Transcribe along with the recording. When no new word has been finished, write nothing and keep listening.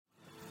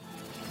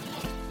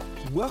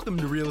Welcome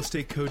to Real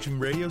Estate Coaching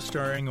Radio,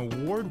 starring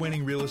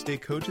award-winning real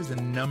estate coaches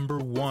and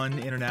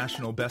 #1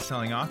 international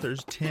best-selling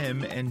authors,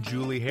 Tim and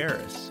Julie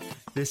Harris.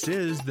 This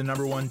is the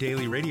 #1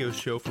 daily radio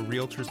show for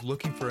realtors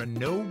looking for a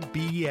no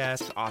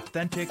BS,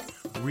 authentic,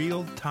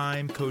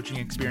 real-time coaching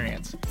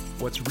experience.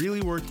 What's really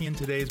working in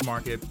today's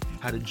market,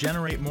 how to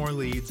generate more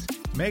leads,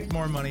 make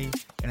more money,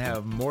 and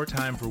have more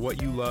time for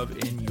what you love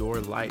in your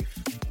life.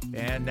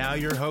 And now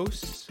your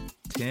hosts,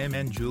 Tim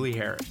and Julie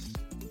Harris.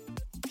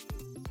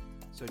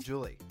 So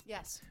Julie.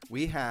 Yes.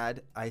 We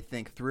had, I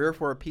think, 3 or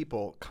 4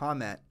 people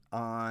comment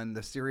on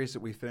the series that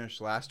we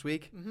finished last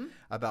week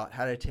about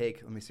how to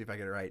take, let me see if I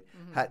get it right,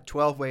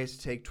 12 ways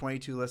to take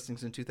 22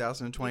 listings in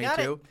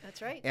 2022. You got it.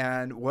 That's right.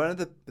 And one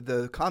of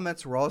the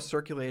comments were all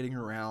circulating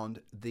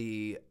around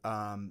the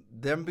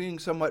them being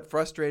somewhat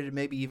frustrated,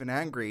 maybe even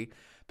angry,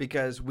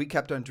 because we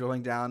kept on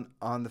drilling down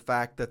on the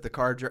fact that the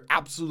cards are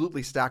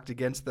absolutely stacked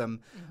against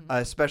them,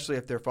 especially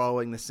if they're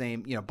following the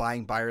same,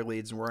 buying buyer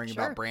leads and worrying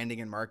about branding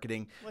and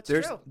marketing.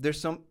 There's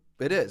some,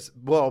 it is.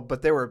 Well,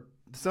 but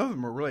some of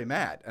them were really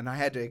mad, and I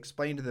had to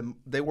explain to them,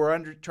 they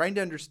were trying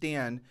to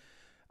understand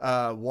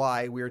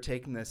why we were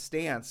taking this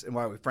stance, and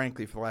why we,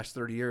 frankly, for the last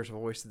 30 years, have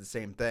always said the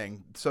same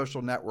thing.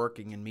 Social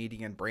networking and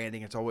media and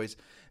branding, it's always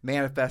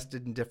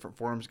manifested in different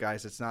forms,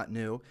 guys. It's not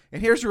new.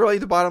 And here's really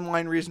the bottom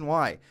line reason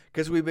why.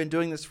 Because we've been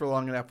doing this for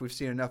long enough. We've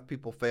seen enough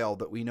people fail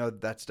that we know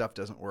that stuff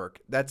doesn't work.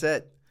 That's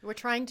it. We're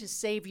trying to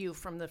save you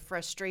from the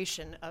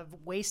frustration of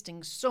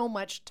wasting so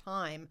much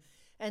time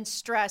and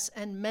stress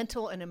and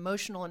mental and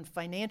emotional and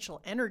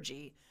financial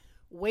energy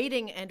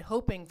waiting and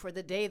hoping for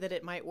the day that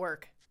it might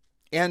work.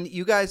 And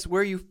you guys,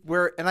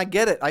 and I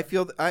get it. I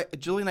feel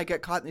Julie and I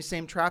get caught in the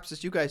same traps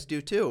as you guys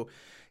do too.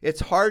 It's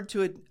hard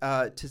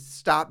to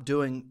stop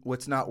doing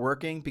what's not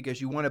working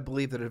because you want to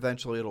believe that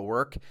eventually it'll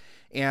work.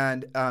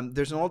 And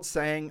there's an old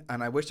saying,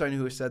 and I wish I knew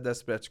who said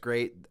this, but it's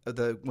great.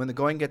 When the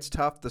going gets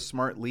tough, the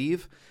smart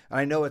leave. And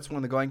I know it's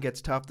when the going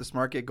gets tough, the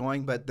smart get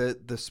going, but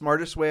the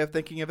smartest way of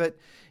thinking of it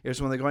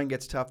is when the going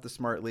gets tough, the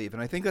smart leave.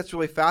 And I think that's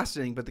really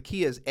fascinating. But the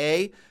key is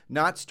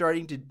not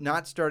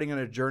starting on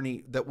a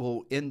journey that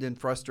will end in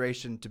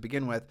frustration to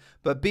begin with.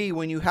 But B,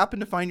 when you happen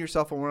to find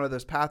yourself on one of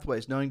those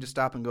pathways, knowing to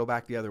stop and go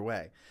back the other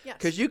way.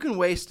 Because you can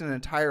waste an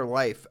entire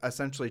life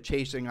essentially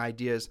chasing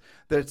ideas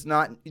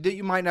that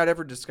you might not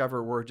ever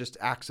discover were just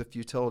acts of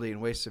futility and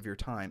wastes of your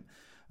time.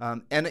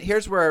 And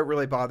here's where it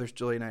really bothers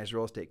Julie and I as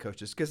real estate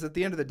coaches, because at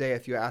the end of the day,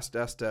 if you asked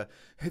us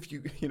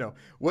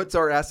what's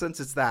our essence,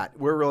 it's that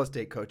we're real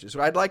estate coaches.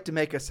 So I'd like to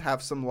make us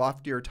have some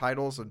loftier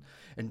titles and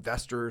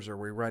investors, or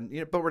we run,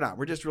 but we're not.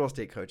 We're just real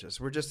estate coaches.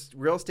 We're just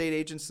real estate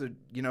agents that,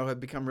 have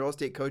become real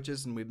estate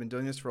coaches, and we've been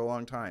doing this for a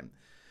long time.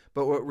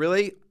 But what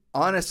really,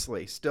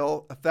 honestly,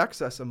 still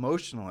affects us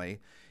emotionally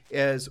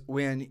is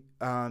when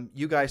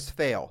you guys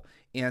fail.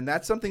 And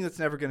that's something that's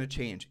never going to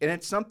change. And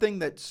it's something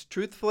that's,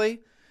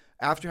 truthfully,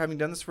 after having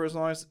done this for as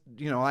long as,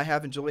 I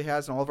have and Julie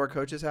has and all of our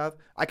coaches have,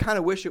 I kind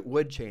of wish it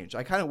would change.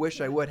 I kind of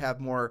wish I would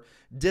have more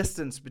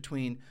distance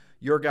between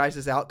your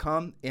guys'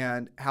 outcome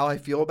and how I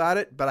feel about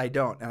it, but I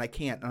don't, and I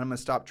can't, and I'm going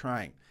to stop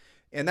trying.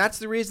 And that's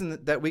the reason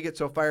that we get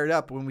so fired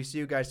up when we see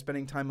you guys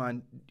spending time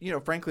on,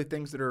 frankly,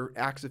 things that are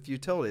acts of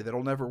futility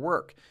that'll never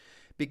work.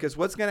 Because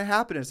what's going to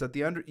happen is that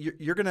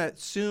you're going to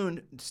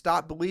soon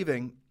stop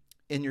believing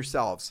in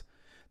yourselves.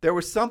 There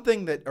was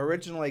something that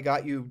originally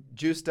got you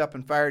juiced up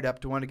and fired up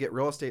to want to get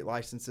real estate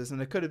licenses,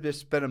 and it could have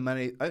just been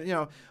money.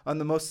 On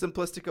the most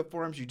simplistic of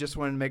forms, you just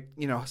wanted to make,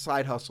 a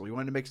side hustle. You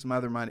wanted to make some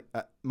other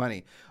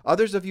money.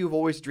 Others of you have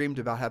always dreamed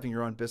about having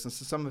your own business,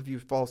 and some of you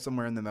fall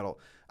somewhere in the middle.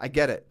 I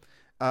get it.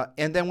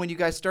 And then when you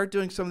guys start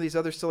doing some of these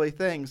other silly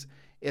things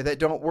that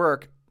don't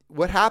work,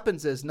 what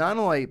happens is not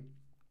only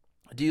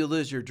do you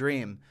lose your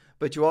dream,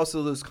 but you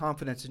also lose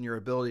confidence in your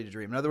ability to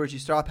dream. In other words, you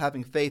stop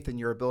having faith in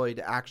your ability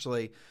to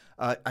actually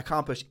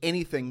accomplish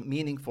anything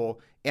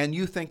meaningful, and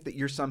you think that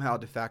you're somehow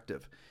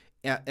defective.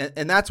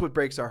 And that's what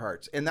breaks our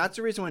hearts. And that's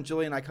the reason when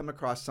Julie and I come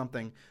across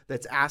something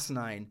that's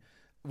asinine,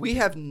 we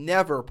have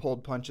never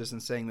pulled punches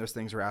in saying those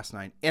things are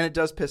asinine. And it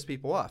does piss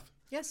people off.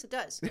 Yes, it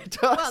does. It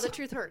does. Well, the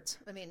truth hurts.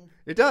 I mean,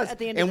 it does. At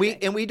the end of the day.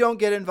 And we don't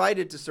get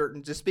invited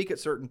to speak at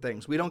certain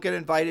things. We don't get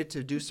invited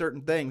to do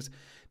certain things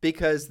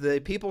because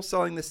the people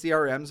selling the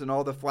CRMs and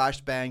all the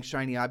flashbang,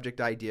 shiny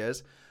object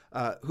ideas,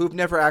 who've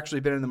never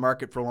actually been in the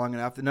market for long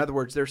enough. In other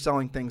words, they're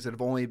selling things that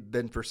have only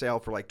been for sale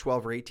for like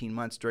 12 or 18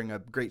 months during a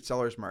great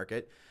seller's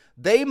market.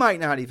 They might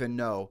not even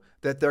know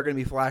that they're going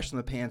to be flashed in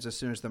the pans as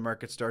soon as the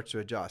market starts to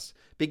adjust,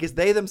 because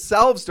they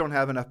themselves don't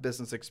have enough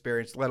business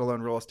experience, let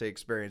alone real estate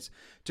experience,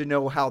 to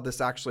know how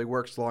this actually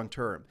works long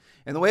term.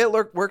 And the way it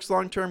works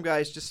long term,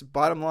 guys, just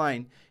bottom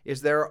line,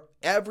 is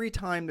every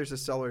time there's a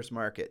seller's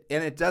market,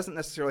 and it doesn't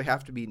necessarily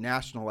have to be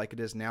national like it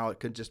is now, it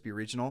could just be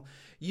regional,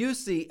 you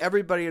see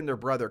everybody and their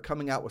brother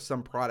coming out with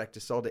some product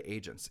to sell to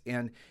agents.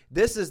 And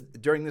this is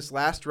during this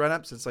last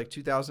run-up since like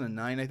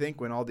 2009, I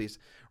think, when all these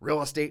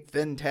real estate,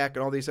 fintech, and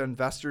all these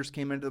investors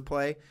came into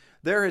play.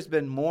 There has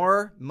been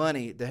more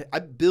money,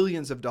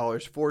 billions of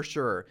dollars for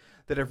sure,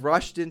 that have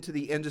rushed into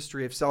the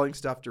industry of selling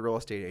stuff to real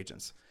estate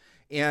agents.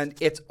 And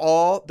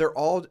they're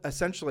all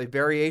essentially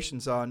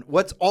variations on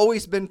what's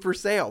always been for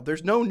sale.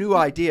 There's no new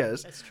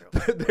ideas. That's true.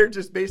 They're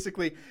just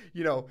basically,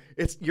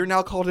 you're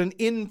now called an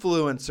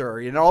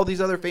influencer and all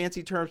these other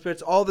fancy terms, but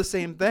it's all the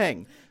same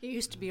thing. You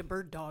used to be a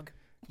bird dog.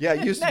 Yeah,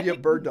 it used to be a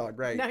bird dog,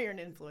 right? Now you're an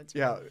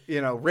influencer.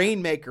 Yeah,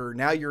 Rainmaker,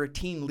 now you're a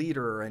team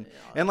leader.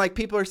 And like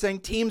people are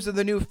saying, teams are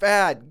the new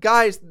fad.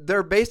 Guys,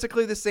 they're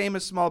basically the same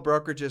as small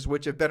brokerages,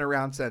 which have been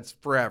around since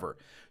forever.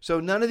 So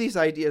none of these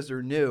ideas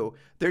are new.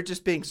 They're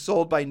just being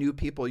sold by new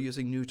people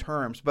using new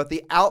terms. But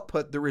the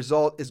output, the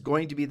result, is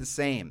going to be the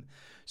same.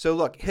 So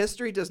look,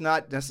 history does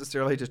not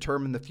necessarily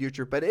determine the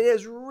future, but it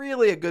is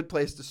really a good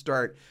place to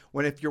start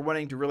if you're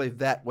wanting to really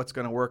vet what's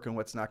going to work and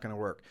what's not going to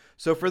work.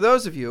 So for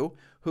those of you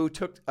who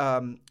took,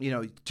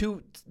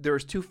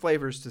 there's two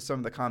flavors to some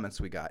of the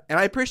comments we got. And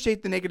I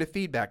appreciate the negative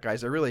feedback,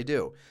 guys. I really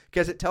do,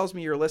 because it tells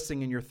me you're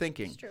listening and you're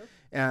thinking. It's true.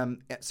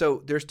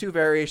 So there's two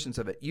variations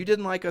of it. You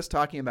didn't like us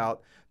talking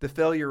about the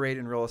failure rate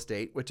in real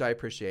estate, which I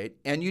appreciate.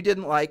 And you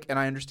didn't like, and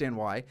I understand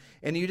why,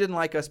 and you didn't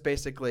like us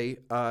basically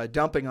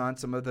dumping on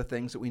some of the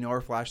things that we know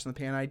are flash in the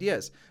pan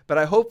ideas.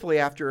 But hopefully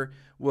after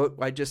what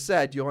I just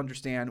said, you'll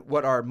understand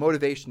what our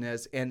motivation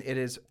is, and it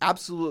is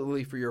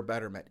absolutely for your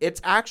betterment. It's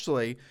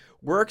actually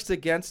works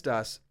against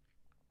us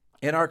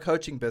in our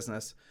coaching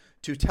business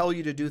to tell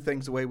you to do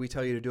things the way we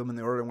tell you to do them in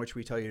the order in which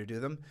we tell you to do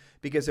them.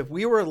 Because if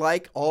we were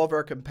like all of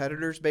our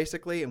competitors,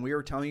 basically, and we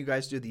were telling you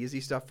guys to do the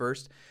easy stuff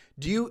first,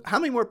 how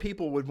many more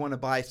people would want to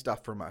buy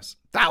stuff from us?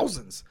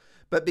 Thousands.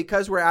 But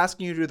because we're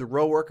asking you to do the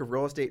real work of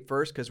real estate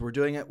first, because we're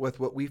doing it with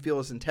what we feel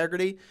is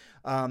integrity,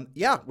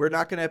 we're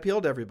not going to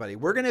appeal to everybody.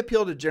 We're going to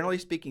appeal to, generally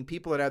speaking,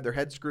 people that have their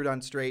heads screwed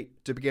on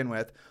straight to begin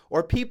with,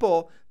 or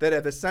people that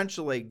have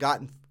essentially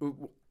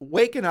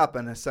waken up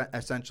and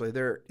essentially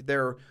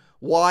they're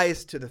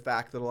wise to the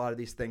fact that a lot of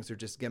these things are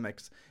just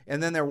gimmicks.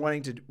 And then they're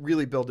wanting to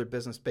really build their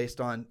business based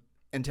on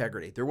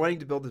integrity. They're wanting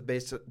to build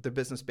their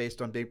business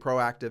based on being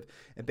proactive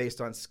and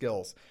based on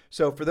skills.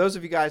 So for those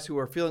of you guys who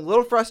are feeling a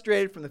little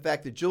frustrated from the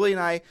fact that Julie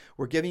and I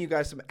were giving you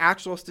guys some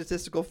actual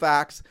statistical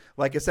facts,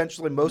 like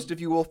essentially most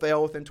of you will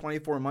fail within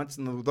 24 months,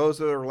 and those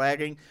that are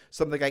lagging,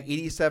 something like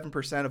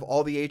 87% of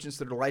all the agents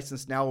that are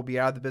licensed now will be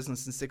out of the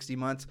business in 60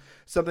 months.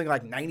 Something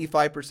like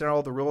 95% of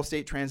all the real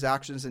estate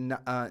transactions in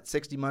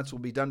 60 months will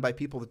be done by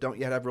people that don't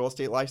yet have real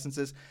estate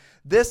licenses.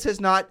 This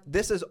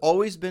has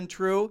always been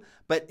true,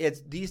 but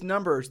it's these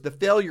numbers, the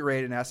failure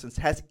rate in essence,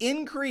 has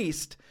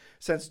increased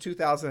since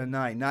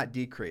 2009, not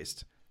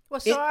decreased. Well,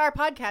 so our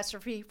podcasts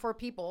are for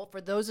people,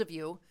 for those of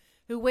you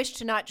who wish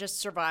to not just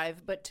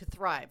survive, but to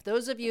thrive.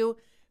 Those of you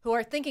who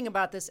are thinking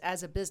about this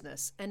as a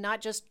business and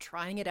not just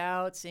trying it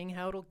out, seeing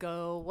how it'll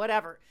go,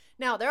 whatever.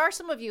 Now, there are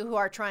some of you who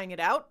are trying it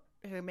out,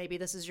 who maybe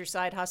this is your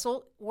side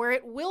hustle, where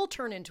it will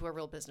turn into a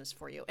real business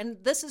for you. And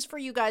this is for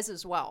you guys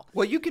as well.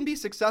 Well, you can be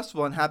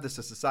successful and have this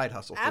as a side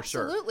hustle for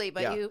sure. Absolutely,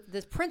 but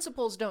the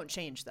principles don't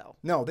change, though.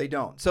 No, they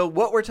don't. So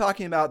what we're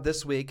talking about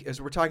this week is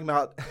we're talking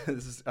about,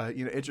 this is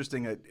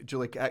interesting,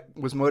 Julie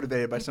was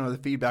motivated by some of the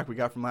feedback we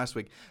got from last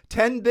week,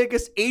 10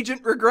 biggest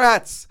agent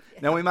regrets.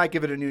 Now, we might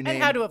give it a new name.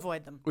 And how to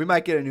avoid them. We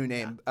might get a new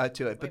name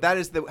to it, but that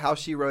is how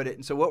she wrote it.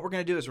 And so what we're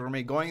going to do is we're going to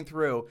be going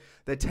through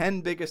the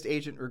 10 biggest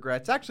agent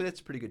regrets. Actually, that's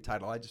a pretty good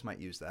title. I just might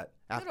use that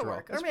after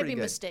all. Or maybe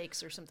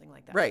mistakes or something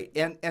like that. Right.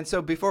 And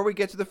so before we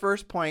get to the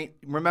first point,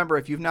 remember,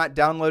 if you've not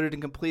downloaded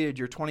and completed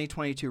your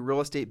 2022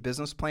 real estate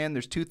business plan,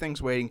 there's two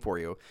things waiting for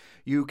you.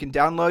 You can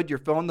download your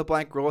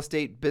fill-in-the-blank real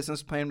estate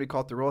business plan. We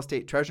call it the Real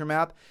Estate Treasure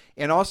Map.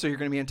 And also, you're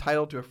going to be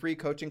entitled to a free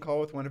coaching call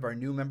with one of our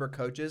new member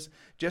coaches.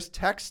 Just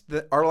text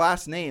our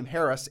last name,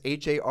 Harris,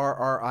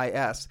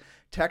 Harris.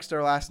 Text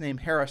our last name,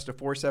 Harris, to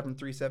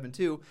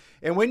 47372.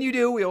 And when you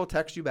do, we will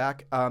text you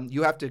back.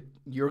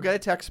 You're going to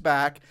text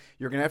back.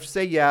 You're going to have to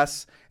say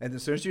yes. And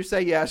as soon as you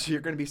say yes,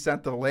 you're going to be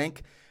sent the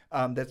link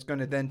that's going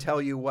to then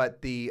tell you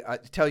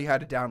tell you how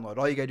to download.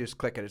 All you got to do is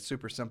click it. It's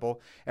super simple.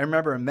 And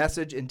remember,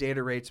 message and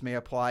data rates may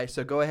apply.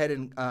 So go ahead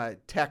and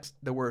text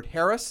the word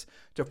Harris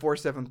to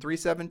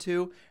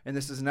 47372. And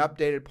this is an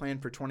updated plan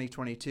for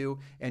 2022.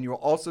 And you'll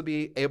also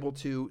be able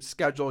to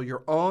schedule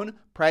your own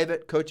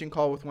private coaching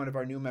call with one of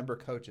our new member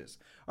coaches.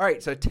 All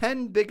right. So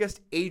 10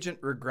 biggest agent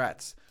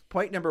regrets.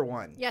 Point number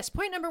one. Yes.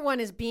 Point number one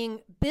is being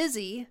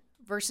busy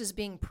versus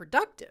being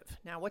productive.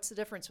 Now, what's the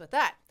difference with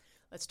that?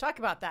 Let's talk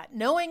about that.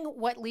 Knowing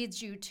what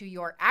leads you to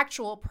your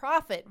actual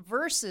profit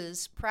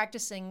versus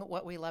practicing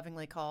what we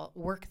lovingly call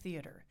work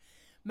theater.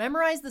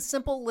 Memorize the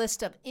simple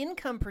list of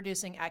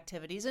income-producing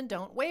activities and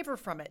don't waver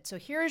from it. So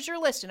here's your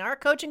list. And our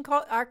coaching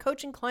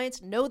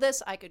clients know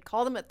this. I could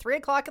call them at 3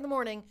 o'clock in the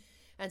morning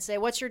and say,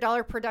 what's your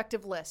dollar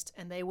productive list?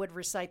 And they would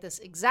recite this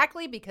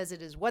exactly because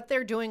it is what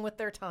they're doing with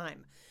their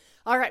time.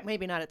 All right,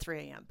 maybe not at 3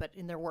 a.m., but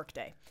in their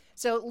workday.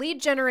 So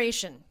lead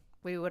generation.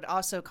 We would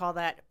also call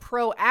that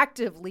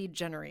proactive lead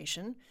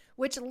generation,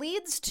 which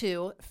leads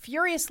to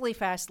furiously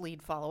fast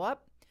lead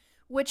follow-up,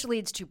 which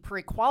leads to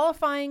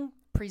pre-qualifying,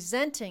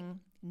 presenting,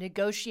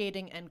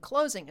 negotiating, and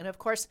closing. And of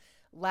course,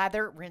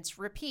 lather, rinse,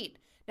 repeat.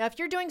 Now, if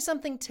you're doing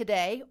something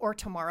today or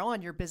tomorrow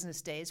on your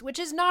business days, which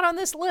is not on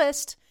this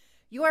list,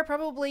 you are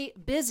probably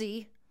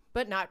busy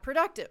but not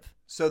productive.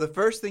 So the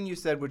first thing you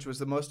said, which was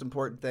the most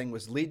important thing,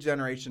 was lead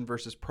generation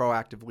versus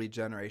proactive lead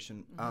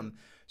generation.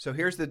 So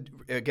here's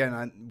again,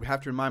 I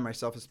have to remind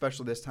myself,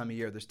 especially this time of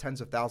year, there's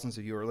tens of thousands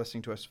of you who are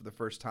listening to us for the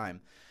first time.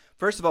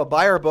 First of all,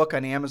 buy our book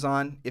on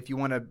Amazon if you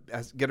want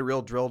to get a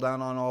real drill down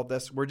on all of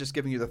this. We're just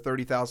giving you the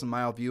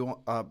 30,000-mile view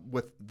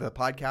with the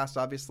podcast,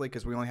 obviously,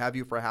 because we only have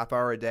you for a half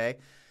hour a day.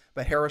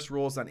 But Harris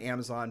Rules on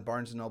Amazon,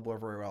 Barnes & Noble,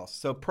 everywhere else.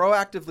 So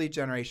proactive lead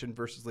generation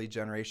versus lead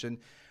generation.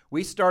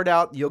 We start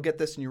out, you'll get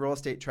this in your real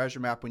estate treasure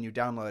map when you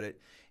download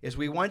it, is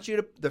we want you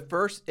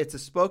to, it's a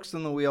spokes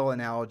on the wheel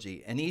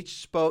analogy. And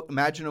each spoke,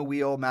 imagine a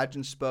wheel,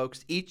 imagine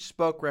spokes. Each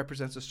spoke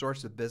represents a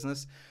source of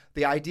business.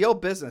 The ideal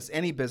business,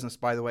 any business,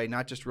 by the way,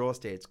 not just real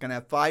estate, it's going to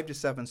have 5 to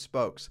 7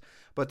 spokes.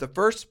 But the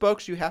first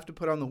spokes you have to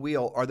put on the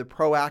wheel are the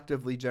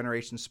proactive lead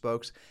generation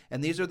spokes,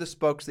 and these are the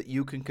spokes that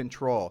you can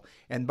control.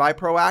 And by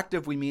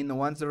proactive, we mean the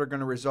ones that are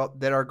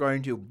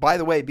going to, by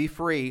the way, be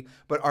free,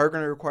 but are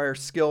going to require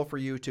skill for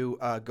you to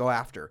go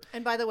after.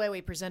 And by the way,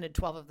 we presented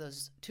 12 of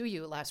those to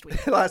you last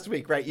week. Last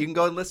week, right? You can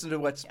go and listen to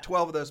what's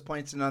 12 of those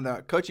points, and on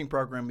the coaching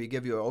program, we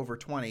give you over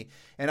 20,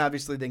 and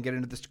obviously then get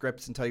into the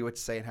scripts and tell you what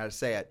to say and how to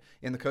say it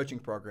in the coaching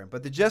program.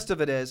 But the gist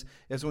of it is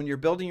when you're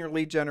building your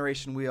lead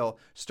generation wheel,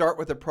 start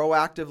with a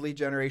proactive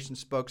lead generation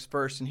spokes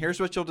first. And here's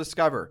what you'll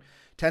discover.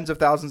 Tens of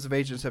thousands of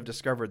agents have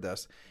discovered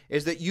this,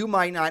 is that you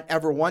might not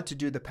ever want to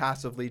do the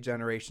passive lead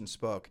generation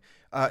spoke.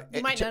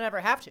 You might not ever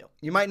have to.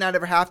 You might not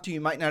ever have to.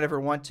 You might not ever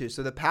want to.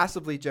 So the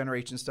passive lead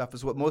generation stuff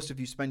is what most of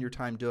you spend your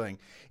time doing.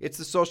 It's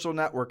the social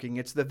networking.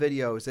 It's the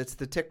videos. It's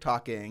the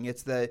TikToking.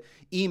 It's the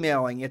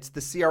emailing. It's the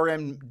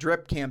CRM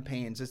drip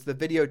campaigns. It's the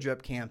video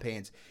drip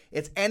campaigns.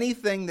 It's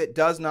anything that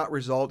does not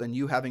result in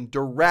you having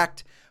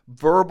direct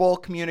verbal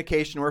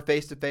communication or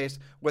face-to-face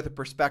with a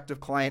prospective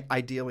client,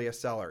 ideally a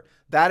seller.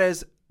 That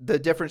is the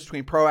difference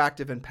between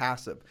proactive and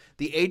passive.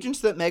 The agents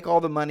that make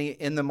all the money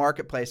in the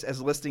marketplace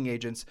as listing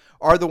agents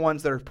are the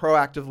ones that are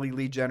proactively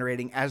lead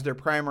generating as their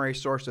primary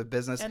source of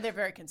business. And they're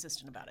very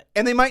consistent about it.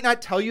 And they might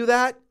not tell you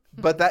that,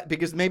 but that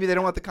because maybe they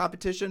don't want the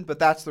competition, but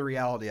that's the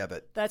reality of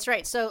it. That's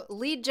right. So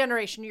lead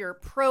generation, your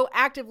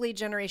proactive lead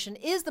generation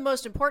is the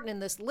most important in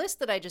this list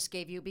that I just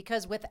gave you,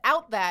 because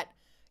without that,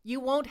 you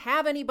won't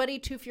have anybody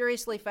to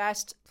furiously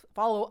fast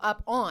follow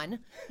up on.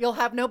 You'll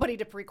have nobody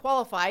to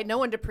pre-qualify, no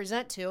one to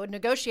present to.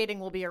 Negotiating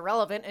will be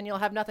irrelevant, and you'll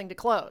have nothing to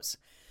close.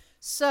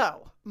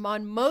 So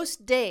on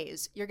most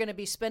days, you're going to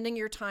be spending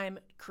your time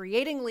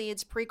creating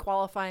leads,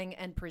 pre-qualifying,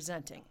 and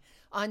presenting.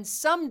 On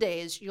some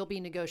days, you'll be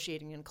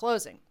negotiating and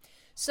closing.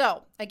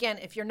 So again,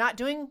 if you're not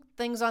doing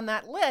things on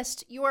that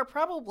list, you are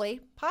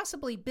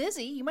possibly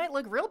busy. You might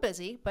look real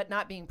busy, but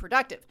not being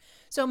productive.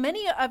 So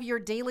many of your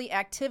daily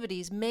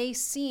activities may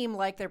seem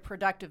like they're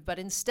productive, but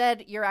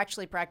instead you're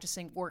actually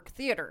practicing work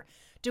theater,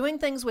 doing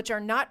things which are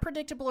not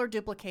predictable or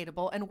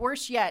duplicatable, and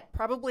worse yet,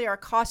 probably are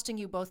costing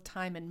you both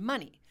time and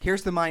money.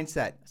 Here's the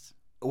mindset.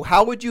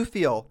 How would you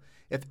feel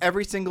if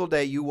every single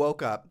day you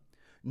woke up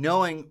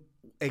knowing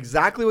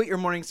exactly what your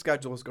morning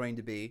schedule is going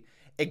to be,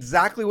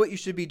 exactly what you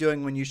should be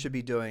doing when you should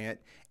be doing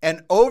it,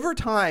 and over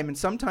time, and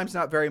sometimes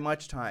not very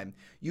much time,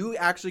 you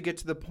actually get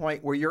to the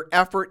point where your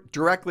effort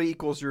directly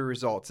equals your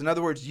results. In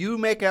other words, you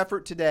make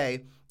effort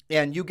today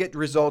and you get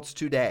results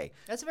today.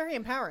 That's very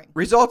empowering.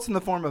 Results in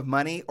the form of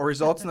money, or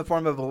results in the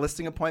form of a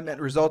listing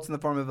appointment, results in the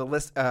form of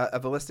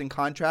a listing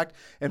contract,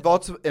 and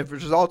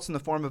results in the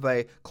form of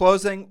a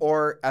closing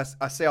or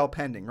a sale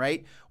pending,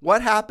 right?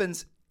 What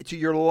happens to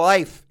your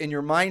life and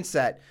your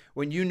mindset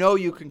when you know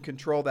you can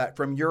control that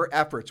from your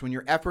efforts, when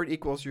your effort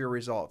equals your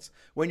results,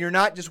 when you're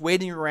not just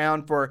waiting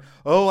around for,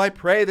 I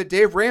pray that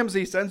Dave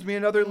Ramsey sends me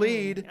another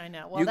lead. I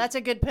know. Well, that's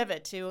a good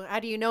pivot to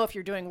how do you know if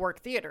you're doing work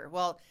theater?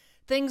 Well,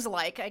 things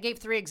like, I gave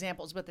 3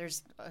 examples, but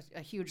there's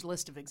a huge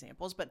list of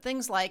examples, but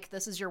things like,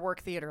 this is your work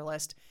theater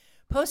list.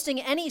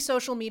 Posting any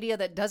social media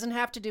that doesn't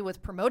have to do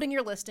with promoting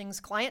your listings,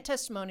 client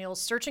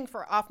testimonials, searching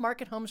for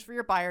off-market homes for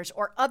your buyers,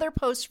 or other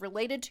posts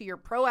related to your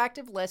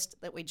proactive list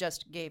that we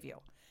just gave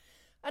you.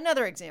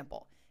 Another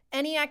example,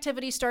 any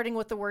activity starting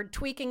with the word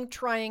tweaking,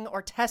 trying,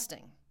 or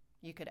testing.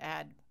 You could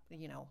add,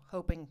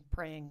 hoping,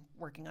 praying,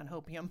 working on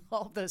hopium,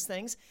 all of those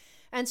things.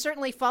 And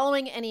certainly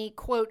following any,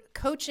 quote,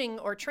 coaching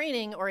or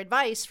training or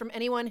advice from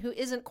anyone who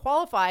isn't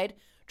qualified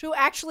to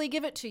actually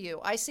give it to you.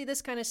 I see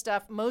this kind of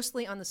stuff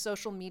mostly on the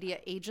social media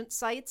agent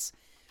sites,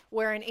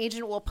 where an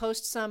agent will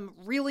post some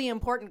really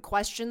important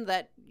question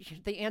that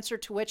the answer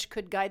to which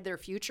could guide their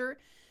future.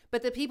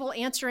 But the people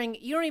answering,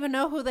 you don't even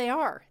know who they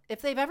are,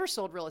 if they've ever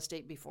sold real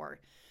estate before.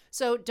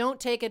 So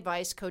don't take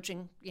advice,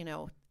 coaching,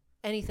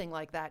 anything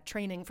like that,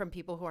 training from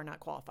people who are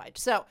not qualified.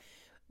 So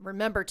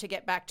remember to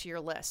get back to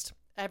your list.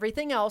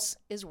 Everything else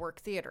is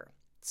work theater.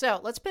 So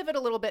let's pivot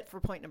a little bit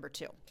for point number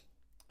 2.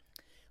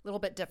 A little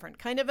bit different,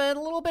 kind of a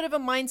little bit of a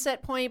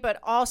mindset point, but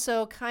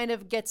also kind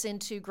of gets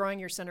into growing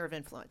your center of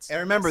influence. And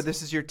remember,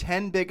 this is your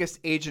 10 biggest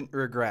agent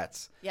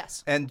regrets.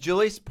 Yes. And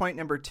Julie's point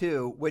number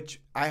 2,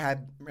 which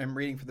am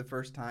reading for the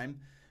first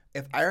time.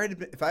 If I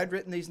had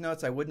written these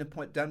notes, I wouldn't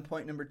have done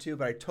point number 2,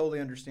 but I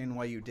totally understand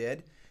why you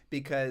did,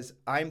 because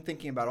I'm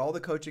thinking about all the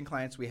coaching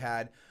clients we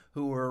had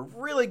who were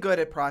really good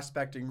at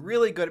prospecting,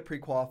 really good at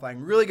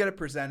pre-qualifying, really good at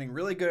presenting,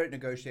 really good at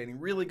negotiating,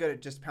 really good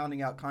at just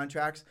pounding out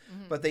contracts,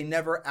 but they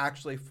never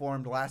actually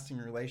formed lasting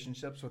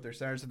relationships with their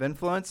centers of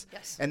influence.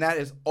 Yes. And that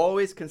is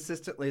always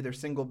consistently their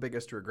single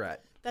biggest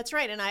regret. That's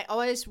right. And I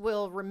always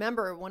will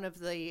remember one of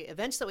the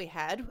events that we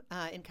had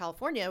in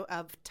California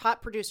of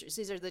top producers.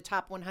 These are the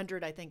top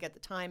 100, I think, at the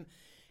time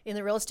in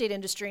the real estate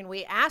industry. And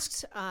we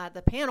asked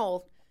the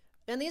panel,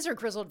 and these are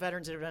grizzled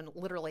veterans that have done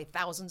literally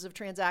thousands of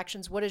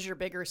transactions, what is your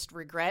biggest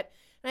regret?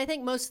 And I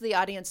think most of the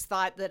audience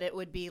thought that it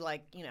would be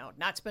like,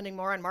 not spending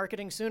more on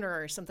marketing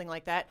sooner or something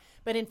like that.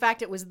 But in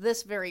fact, it was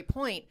this very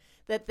point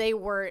that they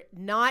were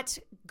not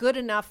good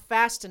enough,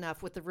 fast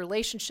enough with the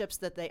relationships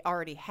that they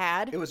already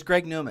had. It was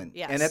Greg Newman.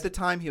 Yes. And at the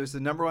time, he was the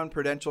 #1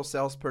 Prudential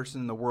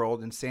salesperson in the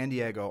world in San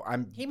Diego.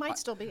 He might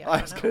still be.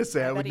 I was going to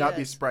say, I would not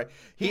be surprised.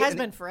 He has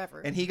been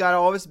forever. And he got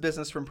all of his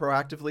business from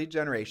proactive lead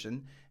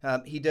generation.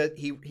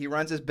 He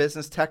runs his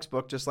business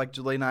textbook, just like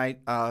Julie and I,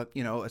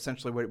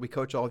 essentially what we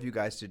coach all of you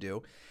guys to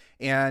do.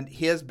 And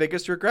his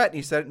biggest regret, and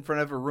he said it in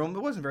front of a room,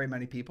 there wasn't very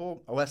many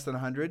people, less than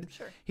 100.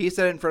 Sure. He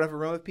said it in front of a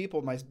room of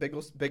people, my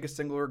biggest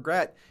single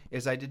regret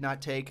is I did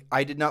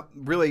not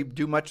really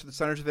do much with the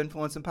centers of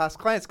influence and past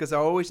clients because I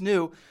always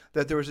knew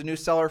that there was a new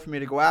seller for me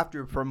to go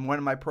after from one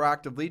of my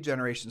proactive lead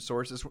generation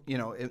sources,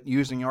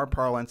 using our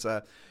parlance,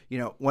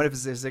 one of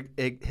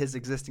his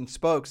existing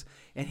spokes.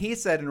 And he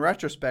said in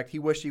retrospect, he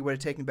wished he would have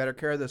taken better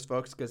care of those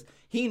folks because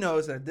he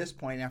knows that at this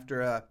point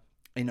after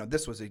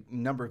this was a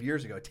number of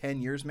years ago,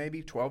 10 years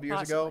maybe, 12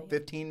 years ago,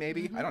 15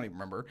 maybe. I don't even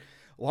remember.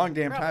 A long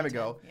damn time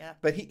ago. 10, yeah.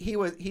 But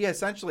he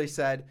essentially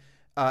said,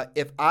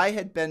 if I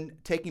had been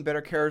taking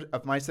better care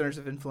of my centers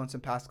of influence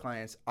and past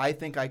clients, I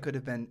think I could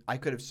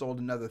have sold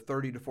another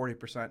 30 to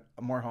 40%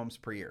 more homes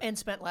per year. And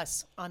spent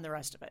less on the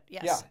rest of it.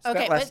 Yes. Yeah,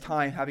 spent less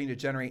time having to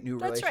generate new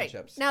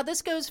relationships. Right. Now,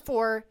 this goes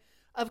for,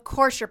 of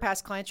course, your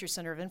past clients, your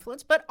center of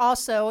influence, but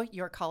also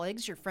your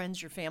colleagues, your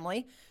friends, your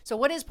family. So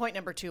what is point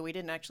number 2? We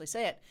didn't actually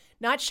say it.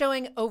 Not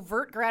showing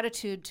overt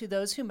gratitude to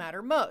those who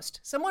matter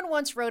most. Someone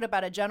once wrote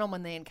about a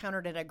gentleman they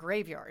encountered at a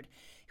graveyard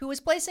who was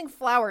placing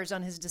flowers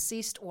on his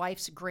deceased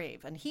wife's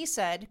grave. And he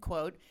said,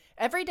 quote,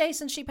 "Every day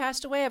since she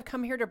passed away, I've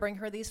come here to bring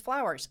her these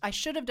flowers. I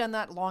should have done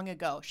that long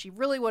ago. She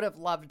really would have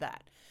loved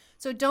that.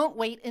 So don't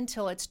wait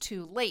until it's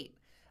too late."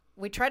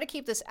 We try to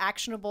keep this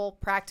actionable,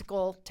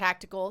 practical,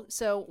 tactical.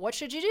 So what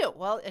should you do?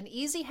 Well, an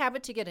easy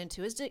habit to get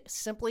into is to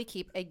simply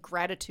keep a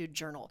gratitude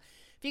journal.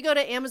 If you go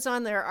to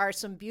Amazon, there are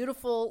some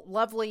beautiful,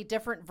 lovely,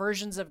 different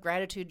versions of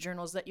gratitude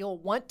journals that you'll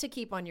want to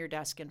keep on your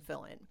desk and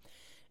fill in.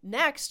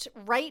 Next,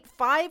 write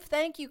 5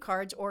 thank you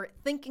cards or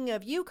thinking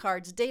of you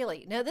cards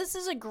daily. Now, this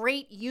is a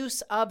great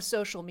use of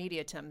social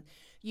media, Tim.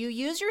 You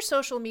use your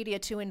social media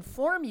to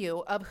inform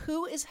you of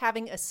who is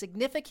having a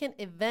significant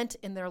event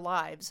in their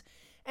lives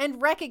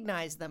and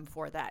recognize them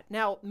for that.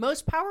 Now,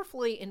 most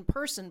powerfully in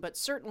person, but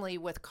certainly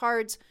with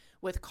cards,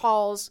 with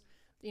calls,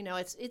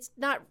 it's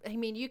not,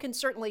 you can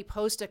certainly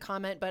post a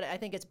comment, but I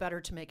think it's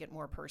better to make it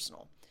more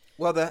personal.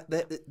 Well,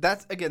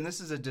 that's, again, this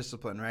is a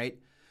discipline, right?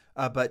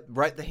 But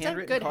write the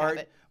handwritten card.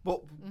 Habit.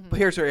 Well,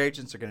 here's what our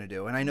agents are going to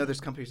do. And I know there's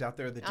companies out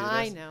there that do this.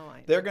 I know.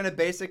 They're going to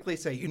basically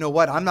say, you know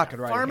what? I'm not going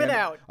to write farm it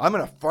out. I'm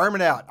going to farm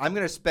it out. I'm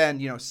going to spend,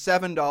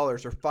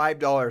 $7 or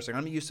 $5. And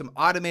I'm going to use some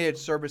automated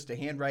service to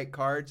handwrite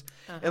cards.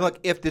 And look,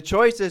 if the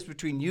choice is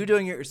between you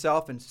doing it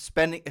yourself and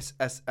sending it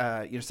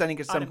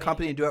to some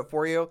company to do it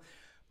for you,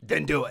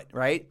 then do it,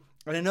 right?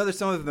 And I know there's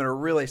some of them that are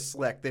really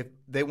slick.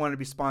 They want to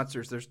be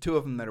sponsors. There's 2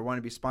 of them that want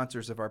to be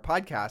sponsors of our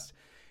podcast.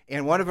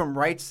 And one of them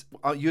writes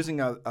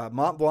using a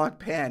Mont Blanc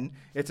pen.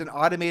 It's an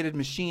automated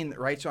machine that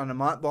writes on a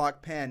Mont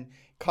Blanc pen,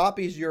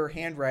 copies your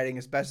handwriting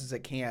as best as it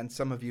can.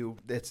 Some of you,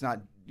 it's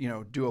not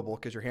doable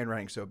because your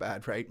handwriting's so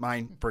bad, right?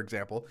 Mine, for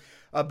example.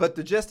 But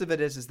the gist of it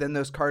is then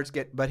those cards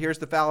but here's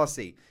the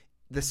fallacy.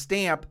 The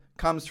stamp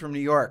comes from New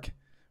York,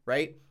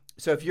 right?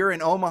 So if you're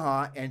in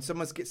Omaha and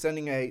someone's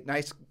sending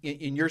and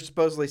you're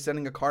supposedly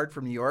sending a card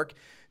from New York,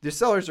 the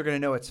sellers are going to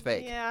know it's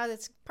fake. Yeah,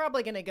 it's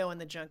probably going to go in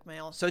the junk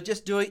mail. So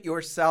just do it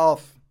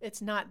yourself.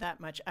 It's not that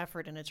much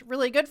effort, and it's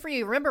really good for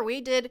you. Remember,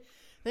 we did,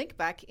 I think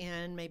back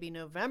in maybe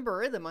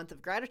November, the month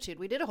of gratitude,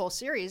 we did a whole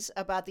series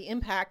about the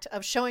impact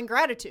of showing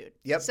gratitude.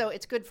 Yep. So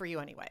it's good for you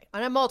anyway,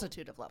 on a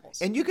multitude of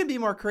levels. And you can be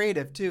more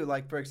creative, too.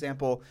 Like, for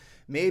example,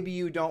 maybe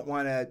you don't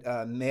want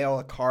to mail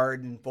a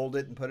card and fold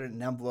it and put it in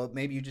an envelope.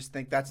 Maybe you just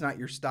think that's not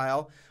your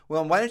style.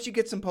 Well, why don't you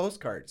get some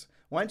postcards?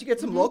 Why don't you get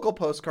some local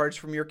postcards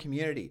from your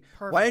community?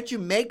 Perfect. Why don't you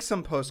make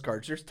some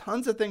postcards? There's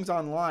tons of things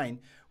online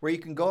where you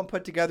can go and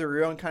put together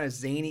your own kind of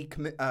zany,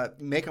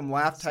 make them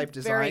laugh type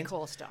designs. Very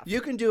cool stuff.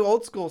 You can do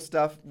old school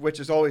stuff,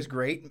 which is always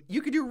great.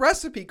 You can do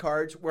recipe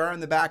cards where on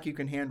the back you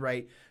can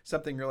handwrite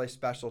something really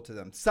special to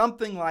them.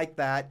 Something like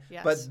that.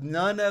 Yes. But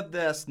none of the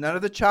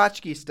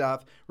tchotchke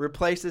stuff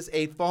replaces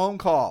a phone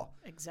call.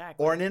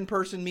 Exactly. Or an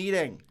in-person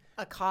meeting.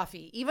 a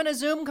coffee. Even a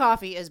Zoom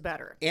coffee is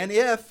better. And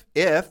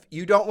if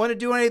you don't want to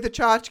do any of the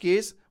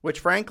tchotchkes, which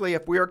frankly,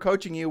 if we are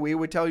coaching you, we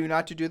would tell you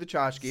not to do the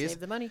tchotchkes. Save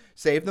the money.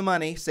 Save the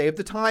money. Save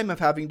the time of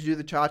having to do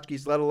the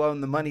tchotchkes, let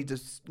alone the money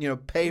to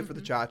pay for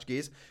the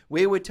tchotchkes.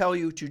 We would tell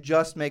you to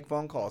just make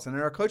phone calls. And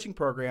in our coaching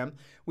program,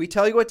 we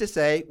tell you what to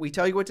say. We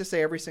tell you what to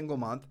say every single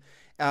month.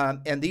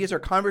 And these are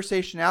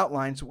conversation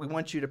outlines we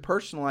want you to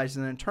personalize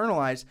and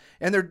internalize,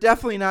 and they're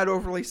definitely not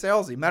overly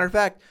salesy. Matter of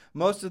fact,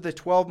 most of the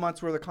 12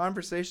 months worth of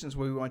conversations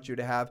we want you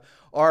to have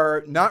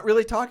are not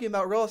really talking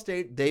about real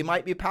estate. They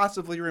might be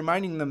passively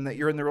reminding them that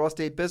you're in the real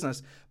estate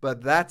business,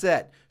 but that's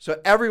it.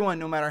 So everyone,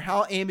 no matter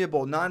how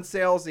amiable,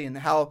 non-salesy, and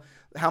how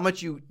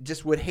much you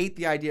just would hate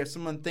the idea of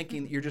someone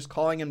thinking that you're just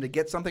calling them to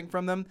get something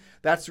from them,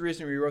 that's the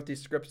reason we wrote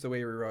these scripts the way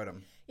we wrote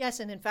them. Yes,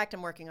 and in fact,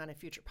 I'm working on a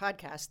future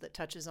podcast that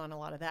touches on a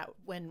lot of that.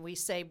 When we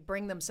say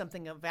bring them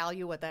something of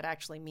value, what that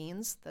actually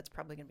means, that's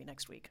probably going to be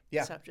next week.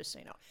 Yeah. So just so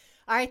you know.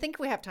 I think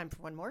we have time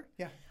for one more.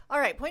 Yeah. All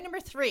right, point number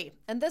 3.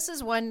 And this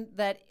is one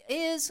that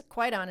is,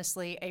 quite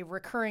honestly, a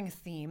recurring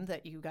theme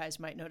that you guys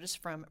might notice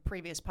from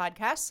previous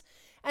podcasts.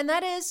 And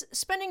that is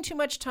spending too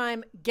much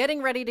time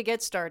getting ready to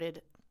get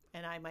started.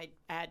 And I might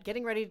add,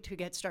 getting ready to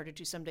get started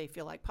to someday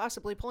feel like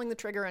possibly pulling the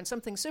trigger on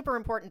something super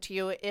important to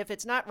you if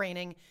it's not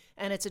raining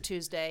and it's a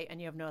Tuesday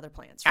and you have no other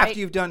plans, right? After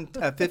you've done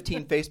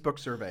 15 Facebook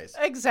surveys.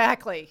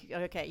 Exactly.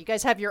 Okay, you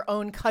guys have your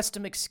own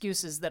custom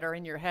excuses that are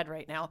in your head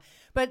right now.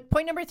 But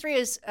point number 3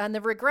 is on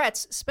the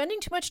regrets, spending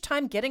too much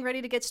time getting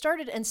ready to get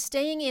started and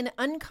staying in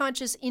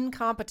unconscious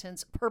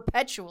incompetence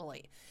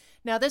perpetually.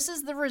 Now, this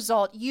is the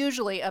result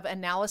usually of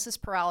analysis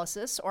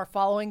paralysis or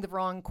following the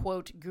wrong,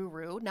 quote,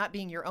 guru, not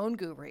being your own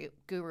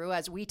guru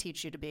as we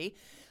teach you to be,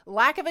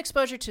 lack of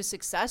exposure to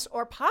success,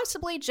 or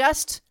possibly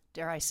just,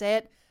 dare I say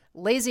it,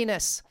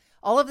 laziness.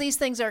 All of these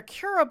things are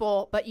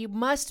curable, but you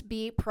must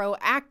be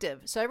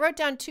proactive. So I wrote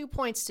down 2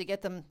 points to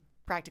get them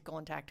practical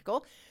and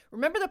tactical.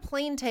 Remember the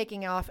plane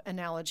taking off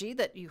analogy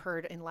that you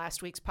heard in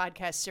last week's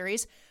podcast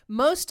series?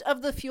 Most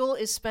of the fuel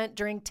is spent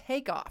during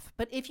takeoff,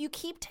 but if you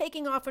keep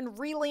taking off and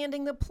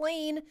re-landing the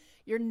plane,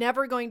 you're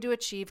never going to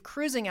achieve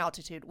cruising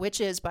altitude, which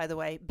is, by the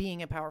way,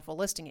 being a powerful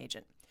listing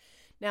agent.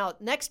 Now,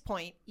 next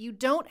point, you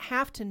don't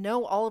have to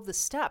know all of the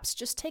steps.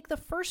 Just take the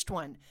first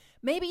one.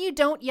 Maybe you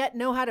don't yet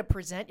know how to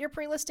present your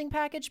pre-listing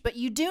package, but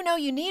you do know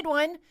you need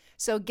one.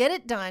 So get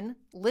it done,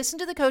 listen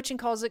to the coaching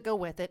calls that go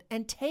with it,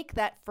 and take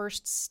that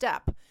first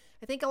step.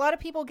 I think a lot of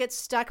people get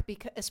stuck,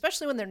 because,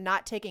 especially when they're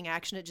not taking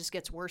action, it just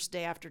gets worse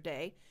day after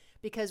day,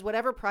 because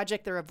whatever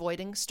project they're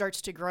avoiding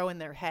starts to grow in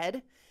their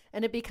head,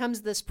 and it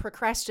becomes this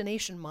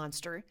procrastination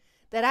monster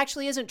that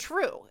actually isn't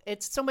true.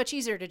 It's so much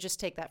easier to just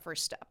take that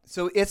first step.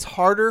 So it's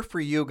harder for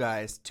you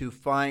guys to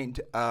find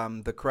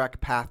the correct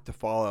path to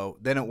follow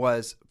than it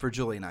was for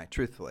Julie and I,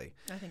 truthfully.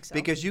 I think so.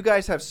 Because you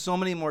guys have so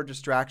many more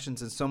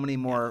distractions and so many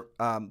more,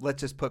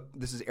 let's just put,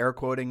 this is air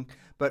quoting,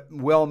 but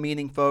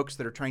well-meaning folks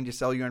that are trying to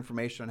sell you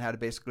information on how to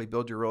basically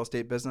build your real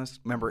estate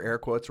business. Remember air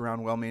quotes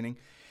around well-meaning.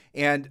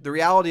 And the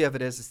reality of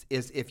it is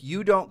if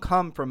you don't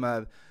come from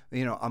a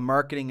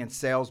marketing and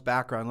sales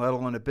background, let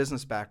alone a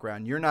business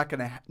background, you're not going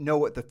to know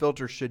what the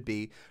filter should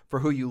be for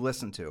who you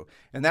listen to.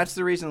 And that's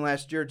the reason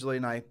last year, Julie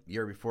and I,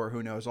 year before,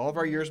 who knows, all of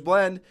our years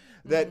blend,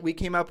 that we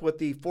came up with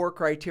the 4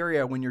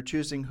 criteria when you're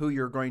choosing who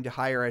you're going to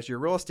hire as your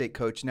real estate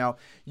coach. Now,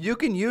 you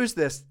can use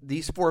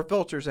these 4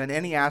 filters in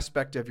any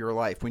aspect of your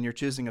life. When you're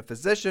choosing a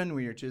physician,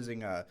 when you're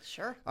choosing a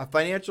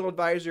financial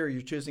advisor,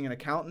 you're choosing an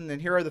accountant,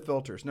 and here are the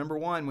filters. Number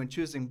 1, when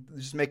choosing,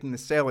 just making the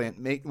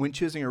salient, when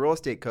choosing a real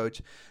estate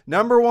coach,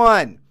 number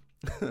 1,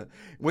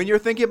 when you're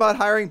thinking about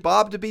hiring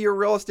Bob to be your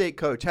real estate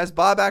coach, has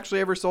Bob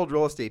actually ever sold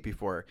real estate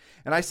before?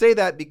 And I say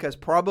that because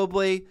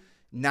probably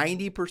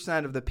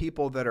 90% of the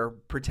people that are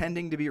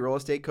pretending to be real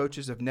estate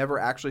coaches have never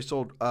actually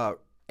sold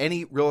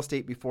any real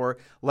estate before,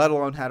 let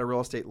alone had a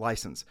real estate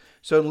license.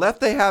 So unless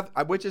they have,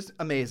 which is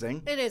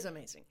amazing. It is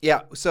amazing.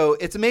 Yeah. So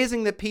it's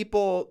amazing that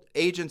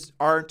agents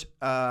aren't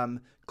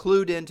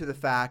clued into the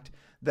fact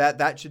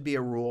that should be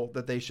a rule,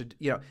 that they should,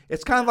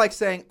 it's kind of like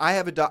saying, I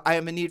have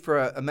a need for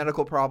a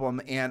medical problem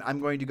and I'm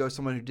going to go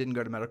someone who didn't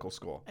go to medical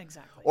school.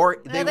 Exactly.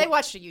 Or they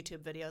watched a YouTube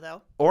video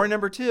though. Or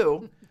number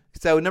 2,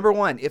 so number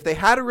 1, if they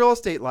had a real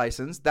estate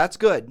license, that's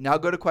good. Now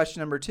go to question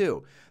number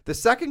 2. The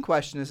second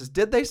question is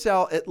did they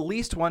sell at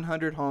least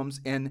 100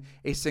 homes in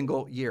a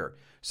single year?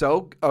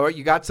 So,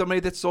 you got somebody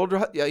that sold,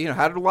 had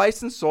a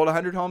license, sold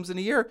 100 homes in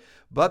a year,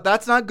 but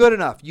that's not good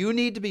enough. You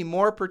need to be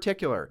more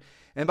particular.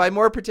 And by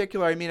more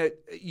particular, I mean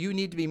you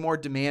need to be more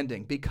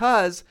demanding,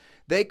 because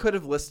they could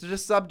have listed a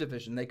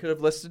subdivision. They could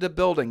have listed a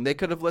building. They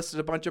could have listed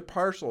a bunch of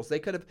parcels. They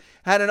could have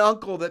had an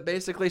uncle that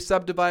basically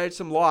subdivided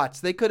some lots.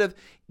 They could have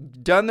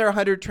done their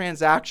 100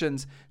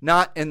 transactions,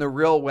 not in the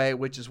real way,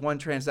 which is one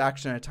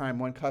transaction at a time,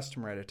 one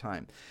customer at a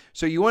time.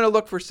 So you want to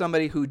look for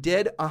somebody who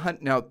did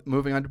now,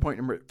 moving on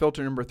to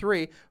filter number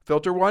 3.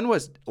 Filter 1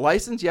 was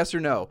license, yes or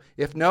no.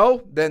 If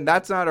no, then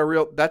that's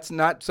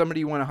not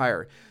somebody you want to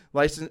hire.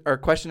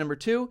 Question number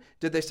 2,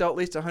 did they sell at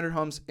least 100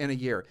 homes in a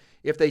year?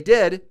 If they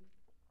did,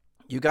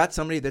 You got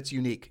somebody that's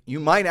unique. You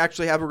might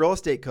actually have a real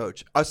estate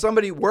coach,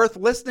 somebody worth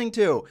listening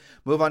to.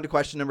 Move on to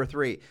question number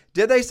 3.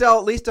 Did they sell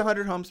at least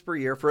 100 homes per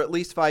year for at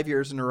least 5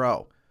 years in a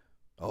row?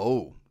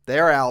 Oh,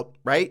 they're out,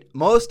 right?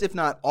 Most, if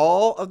not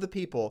all, of the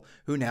people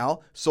who now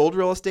sold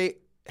real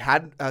estate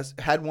had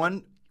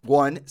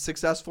one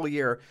successful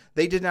year.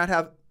 They did not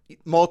have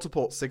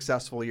multiple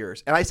successful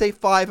years. And I say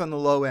 5 on the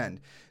low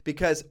end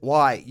because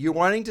why? You're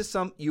wanting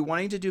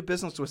to do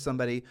business with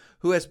somebody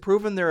who has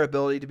proven their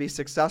ability to be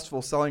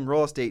successful selling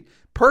real estate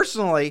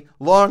personally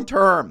long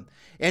term.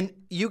 And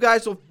you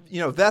guys will,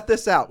 vet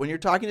this out. When you're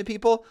talking to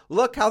people,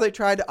 look how they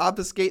try to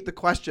obfuscate the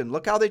question.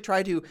 Look how they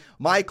try to,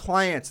 my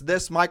clients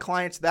this, my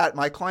clients that,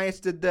 my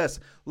clients did this.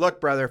 Look,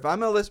 brother, if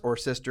I'm a list or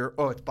sister,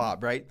 it's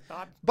Bob, right?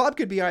 Bob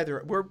could be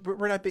either.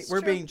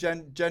 We're being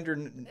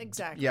gender.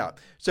 Exactly. Yeah.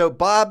 So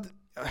Bob,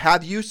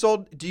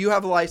 do you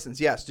have a license?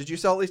 Yes. Did you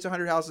sell at least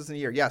 100 houses in a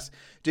year? Yes.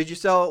 Did you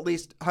sell at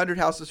least 100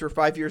 houses for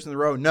 5 years in a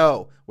row?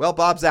 No. Well,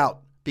 Bob's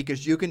out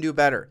because you can do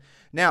better.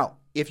 Now,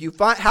 if you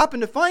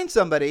happen to find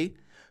somebody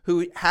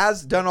who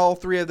has done all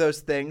 3 of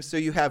those things, so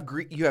you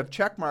have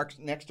check marks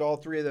next to all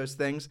 3 of those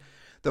things,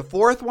 the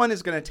 4th one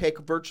is going to take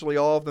virtually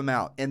all of them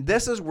out. And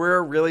this is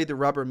where really the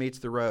rubber meets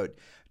the road.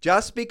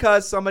 Just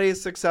because somebody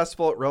is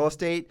successful at real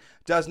estate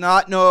does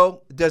not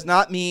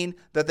mean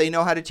that they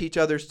know how to teach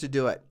others to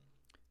do it.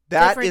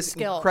 That is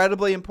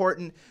incredibly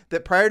important.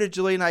 That prior to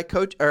Julie and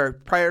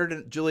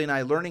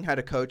I learning how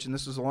to coach, and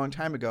this was a long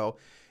time ago,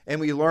 and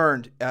we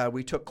learned,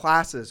 we took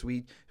classes,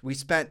 we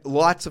spent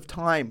lots of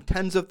time,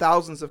 tens of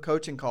thousands of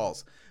coaching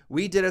calls.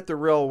 We did it the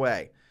real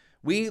way.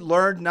 We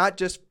learned not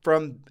just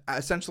from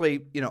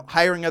essentially,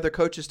 hiring other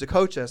coaches to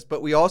coach us,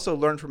 but we also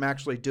learned from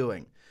actually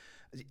doing,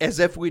 as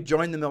if we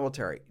joined the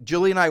military.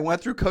 Julie and I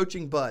went through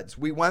coaching buds.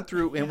 We went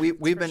through, and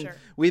we've been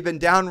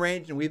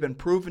downranged, and we've been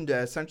proven to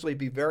essentially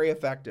be very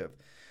effective.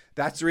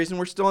 That's the reason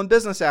we're still in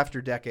business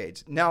after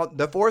decades. Now,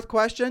 the 4th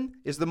question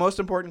is the most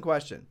important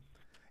question.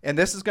 And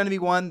this is going to be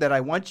one that I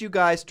want you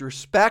guys to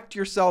respect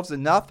yourselves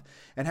enough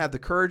and have the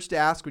courage to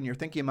ask when you're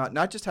thinking about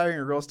not just hiring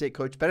a real estate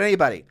coach, but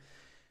anybody.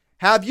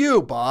 Have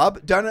you,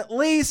 Bob, done at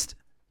least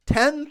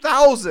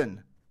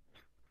 10,000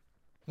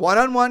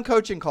 one-on-one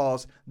coaching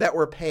calls that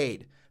were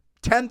paid?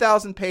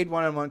 10,000 paid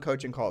one-on-one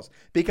coaching calls.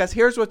 Because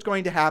here's what's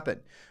going to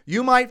happen.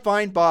 You might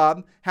find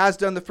Bob has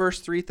done the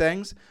first 3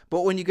 things,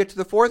 but when you get to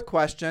the 4th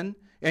question,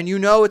 and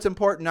it's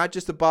important not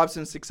just that Bob's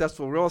in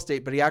successful real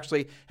estate, but he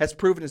actually has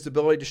proven his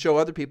ability to show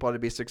other people how to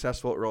be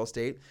successful at real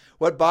estate.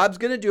 What Bob's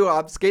going to do,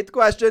 obfuscate the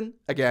question,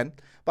 again,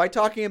 by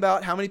talking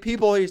about how many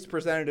people he's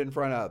presented in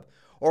front of.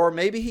 Or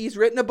maybe he's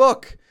written a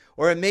book.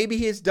 Or maybe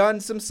he's done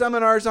some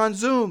seminars on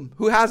Zoom.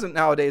 Who hasn't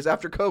nowadays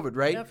after COVID,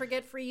 right? Don't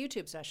forget free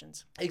YouTube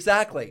sessions.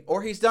 Exactly.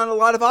 Or he's done a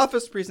lot of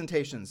office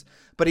presentations.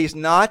 But he's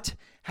not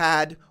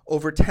had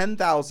over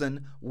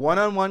 10,000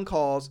 one-on-one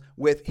calls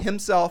with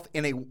himself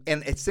and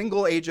a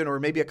single agent or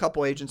maybe a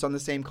couple agents on the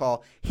same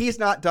call. He's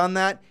not done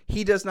that.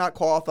 He does not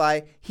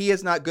qualify. He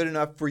is not good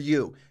enough for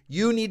you.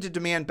 You need to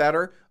demand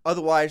better.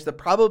 Otherwise, the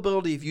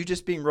probability of you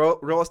just being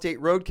real estate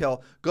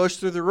roadkill goes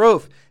through the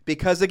roof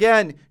because,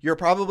 again, you're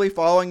probably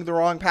following the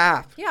wrong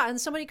path. Yeah,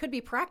 and somebody could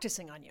be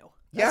practicing on you.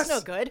 Yes.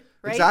 That's no good,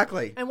 right?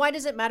 Exactly. And why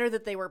does it matter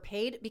that they were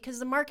paid? Because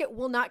the market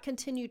will not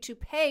continue to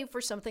pay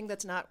for something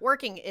that's not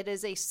working. It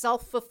is a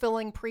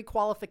self-fulfilling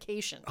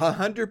pre-qualification.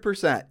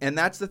 100%. And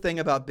that's the thing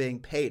about being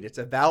paid. It's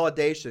a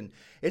validation.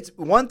 It's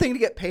one thing to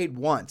get paid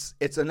once.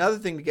 It's another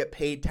thing to get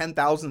paid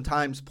 10,000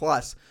 times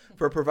plus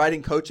for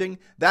providing coaching.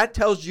 That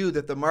tells you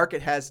that the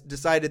market has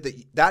decided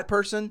that that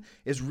person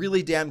is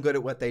really damn good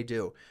at what they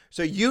do.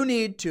 So you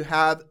need to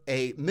have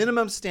a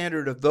minimum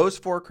standard of those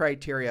 4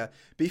 criteria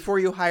before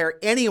you hire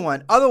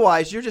anyone.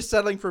 Otherwise, you're just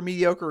settling for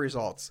mediocre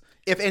results,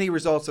 if any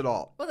results at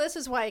all. Well, this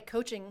is why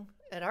coaching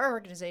at our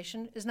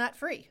organization is not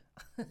free.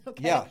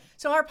 Okay. Yeah.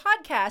 So our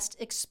podcast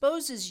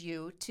exposes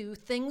you to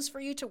things for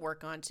you to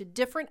work on, to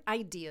different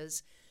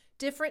ideas,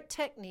 different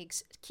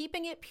techniques,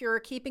 keeping it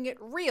pure, keeping it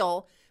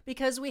real,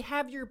 because we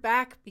have your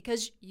back,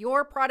 because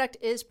your product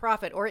is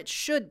profit, or it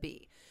should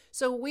be.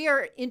 So we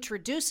are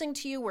introducing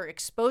to you, we're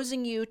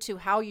exposing you to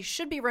how you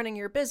should be running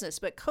your business,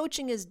 but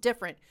coaching is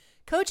different.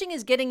 Coaching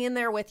is getting in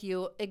there with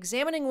you,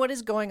 examining what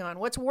is going on,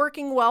 what's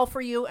working well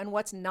for you and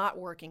what's not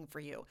working for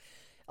you.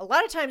 A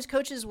lot of times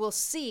coaches will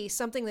see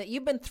something that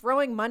you've been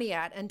throwing money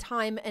at and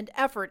time and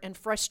effort and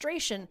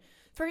frustration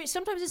for.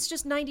 Sometimes it's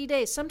just 90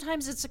 days.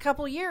 Sometimes it's a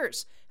couple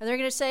years. And they're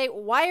going to say,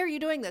 why are you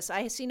doing this?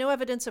 I see no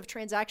evidence of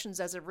transactions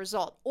as a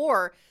result.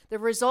 Or the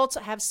results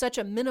have such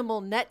a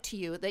minimal net to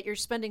you that you're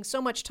spending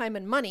so much time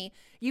and money,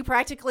 you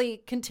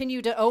practically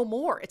continue to owe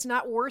more. It's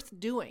not worth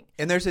doing.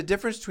 And there's a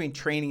difference between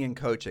training and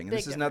coaching. And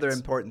this is another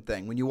important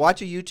thing. When you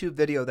watch a YouTube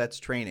video, that's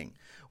training.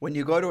 When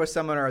you go to a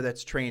seminar,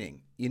 that's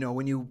training.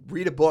 When you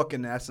read a book,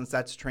 in essence,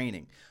 that's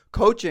training.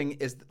 Coaching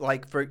is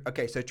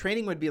so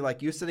training would be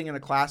like you sitting in a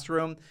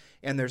classroom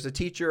and there's a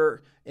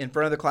teacher in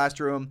front of the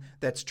classroom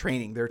that's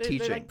training. They're teaching.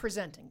 They're like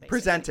presenting, basically.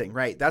 Presenting,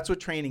 right. That's what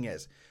training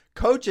is.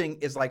 Coaching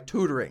is like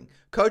tutoring.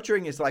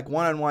 Coaching is like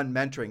one-on-one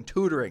mentoring,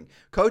 tutoring.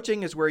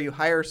 Coaching is where you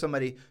hire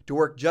somebody to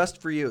work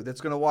just for you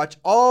that's going to watch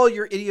all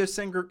your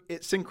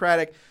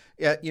idiosyncratic,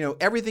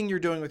 everything you're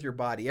doing with your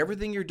body,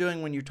 everything you're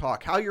doing when you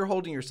talk, how you're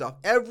holding yourself,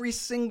 every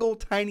single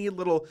tiny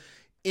little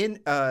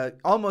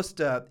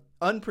almost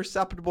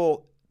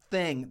unperceptible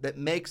thing that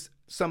makes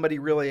somebody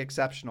really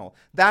exceptional.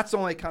 That's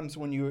only comes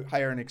when you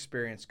hire an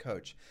experienced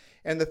coach.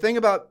 And the thing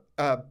about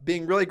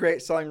being really great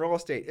at selling real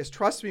estate is,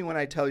 trust me when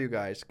I tell you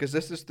guys, because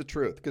this is the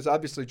truth, because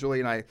obviously Julie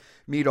and I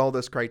meet all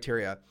this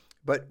criteria.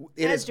 But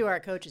as do our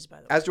coaches, by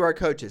the way. As do our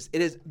coaches.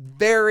 It is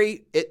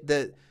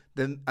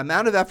the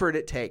amount of effort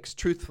it takes,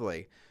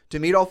 truthfully, to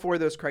meet all 4 of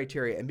those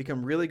criteria and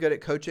become really good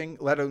at coaching,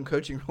 let alone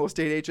coaching real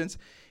estate agents,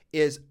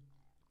 is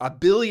a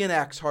billion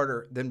X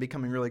harder than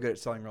becoming really good at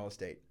selling real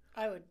estate.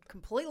 I would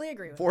completely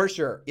agree with For that.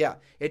 sure. Yeah.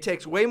 It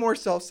takes way more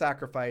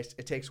self-sacrifice.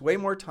 It takes way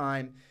more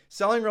time.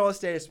 Selling real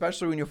estate,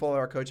 especially when you follow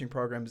our coaching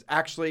program, is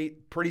actually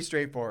pretty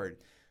straightforward.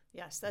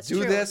 Yes, that's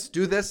true.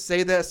 Do this,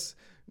 say this,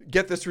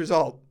 get this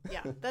result.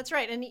 Yeah, that's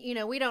right. And,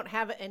 we don't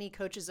have any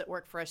coaches that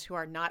work for us who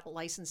are not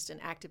licensed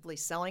and actively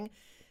selling.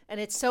 And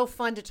it's so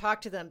fun to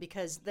talk to them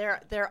because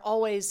they're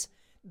always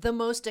the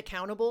most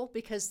accountable,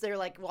 because they're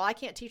like, well, I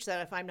can't teach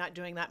that if I'm not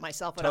doing that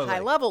myself at a high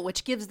level,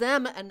 which gives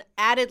them an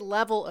added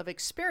level of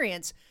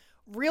experience,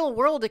 real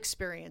world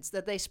experience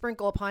that they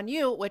sprinkle upon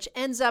you, which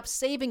ends up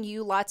saving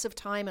you lots of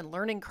time and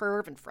learning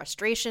curve and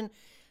frustration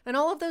and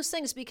all of those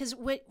things. Because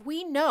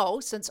we know,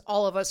 since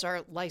all of us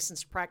are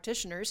licensed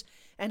practitioners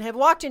and have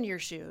walked in your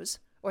shoes,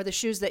 or the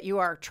shoes that you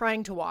are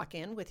trying to walk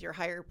in with your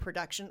higher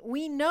production,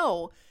 we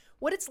know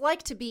what it's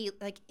like to be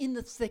like in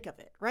the thick of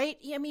it, right?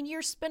 I mean,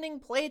 you're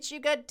spinning plates.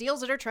 You've got deals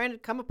that are trying to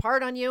come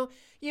apart on you.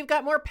 You've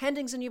got more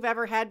pendings than you've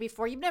ever had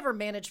before. You've never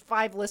managed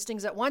 5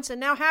 listings at once, and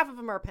now half of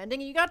them are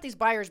pending, and you got these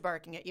buyers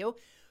barking at you.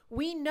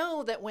 We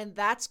know that when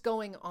that's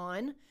going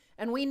on,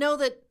 and we know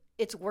that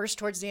it's worse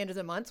towards the end of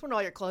the month when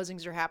all your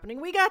closings are happening,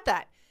 we got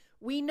that.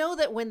 We know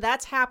that when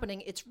that's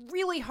happening, it's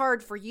really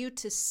hard for you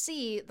to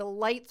see the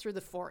light through the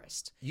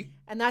forest.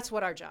 And that's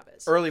what our job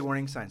is. Early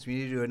warning signs. We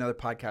need to do another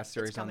podcast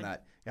series on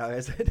that. Yeah,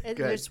 is it? Good.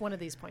 There's one of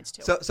these points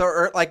too.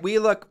 So like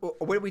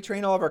what we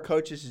train all of our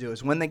coaches to do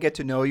is, when they get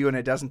to know you, and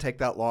it doesn't take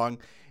that long,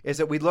 is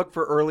that we look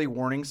for early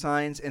warning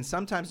signs. And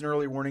sometimes an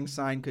early warning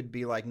sign could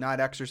be like not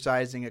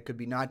exercising. It could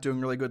be not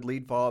doing really good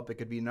lead follow-up. It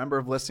could be a number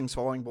of listings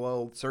falling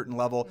below a certain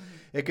level.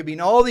 Mm-hmm. It could be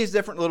all these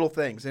different little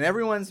things. And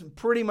everyone's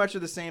pretty much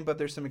the same, but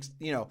there's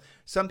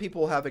some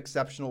people have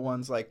exceptional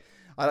ones. Like,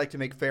 I like to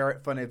make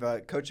fun of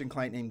a coaching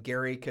client named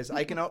Gary, because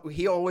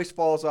he always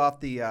falls off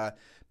the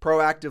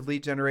proactive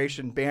lead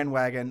generation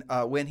bandwagon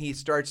when he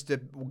starts to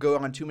go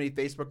on too many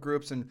Facebook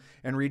groups and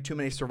read too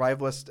many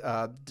survivalist,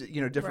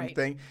 different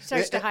things.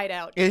 Starts to hide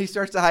out. And he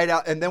starts to hide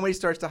out. And then when he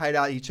starts to hide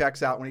out, he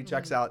checks out. When he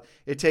checks out,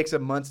 it takes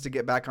him months to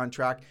get back on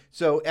track.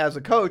 So as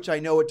a coach, I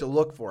know what to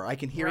look for. I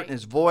can hear it in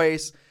his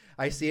voice.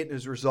 I see it in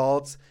his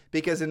results,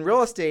 because in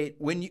real estate,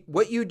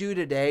 what you do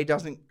today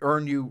doesn't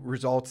earn you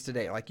results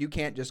today. Like, you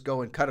can't just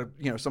go and cut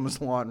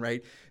someone's lawn,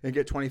 right, and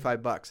get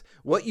 $25.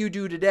 What you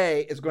do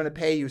today is going to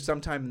pay you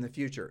sometime in the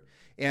future.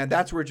 And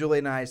that's where Julie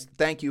and I's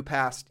thank you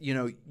past,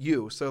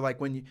 you. So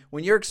like when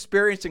you're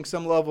experiencing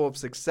some level of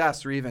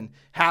success or even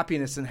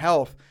happiness and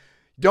health,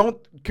 don't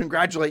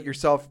congratulate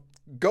yourself.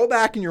 Go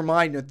back in your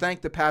mind and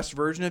thank the past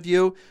version of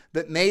you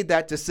that made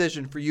that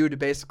decision for you to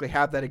basically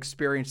have that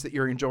experience that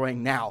you're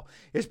enjoying now.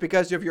 It's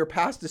because of your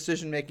past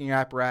decision-making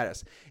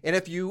apparatus. And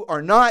if you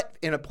are not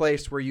in a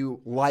place where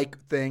you like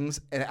things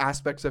and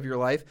aspects of your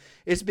life,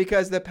 it's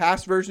because the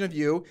past version of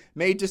you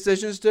made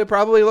decisions to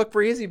probably look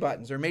for easy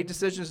buttons, or made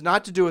decisions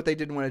not to do what they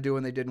didn't want to do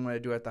when they didn't want to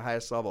do it at the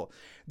highest level.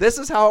 This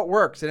is how it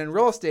works. And in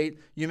real estate,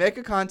 you make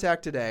a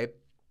contact today,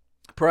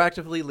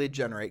 proactively lead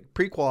generate,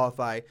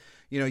 pre-qualify,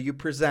 you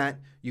present,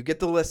 you get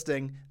the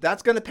listing.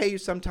 That's going to pay you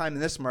sometime in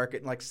this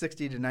market in like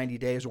 60 to 90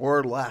 days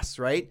or less,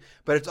 right?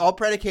 But it's all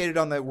predicated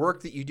on the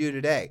work that you do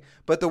today.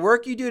 But the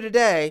work you do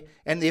today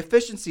and the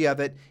efficiency of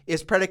it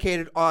is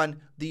predicated on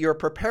your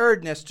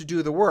preparedness to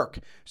do the work.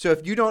 So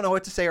if you don't know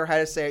what to say or how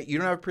to say it, you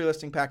don't have a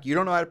pre-listing pack, you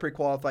don't know how to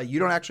pre-qualify, you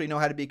don't actually know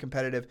how to be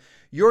competitive,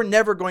 you're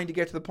never going to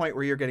get to the point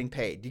where you're getting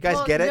paid. Do you guys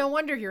get it? No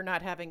wonder you're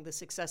not having the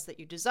success that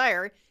you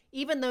desire,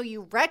 even though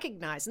you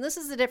recognize, and this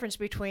is the difference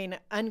between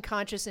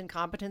unconscious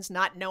incompetence,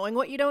 not knowing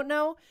what you don't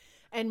know,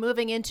 and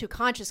moving into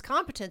conscious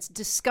competence,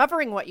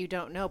 discovering what you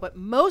don't know, but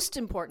most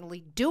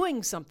importantly,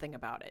 doing something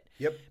about it.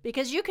 Yep.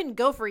 Because you can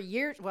go for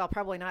years, well,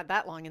 probably not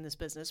that long in this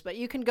business, but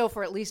you can go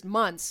for at least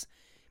months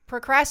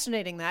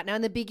procrastinating that. Now,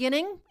 in the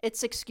beginning,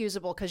 it's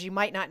excusable because you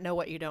might not know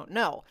what you don't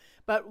know.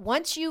 But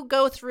once you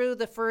go through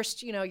the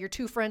first, your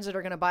 2 friends that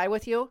are going to buy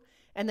with you,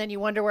 and then you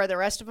wonder where the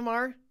rest of them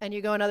are, and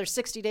you go another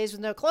 60 days with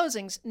no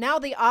closings, now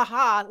the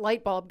aha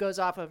light bulb goes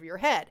off of your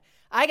head.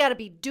 I got to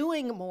be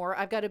doing more.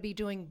 I've got to be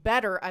doing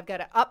better. I've got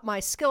to up my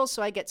skills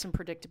so I get some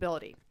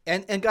predictability.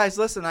 And guys,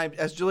 listen,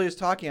 as Julie was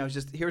talking,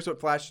 here's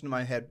what flashed into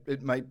my head,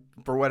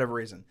 for whatever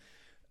reason.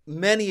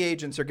 many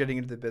agents are getting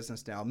into the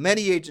business now.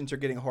 Many agents are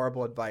getting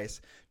horrible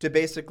advice to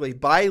basically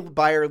buy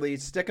buyer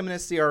leads, stick them in a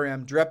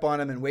CRM, drip on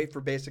them, and wait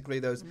for basically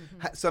those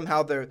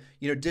somehow their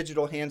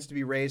digital hands to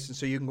be raised, and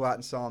so you can go out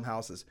and sell them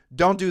houses.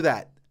 Don't do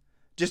that.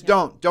 Just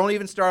don't. Don't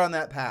even start on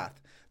that path.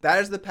 That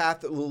is the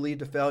path that will lead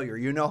to failure.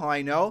 You know how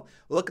I know?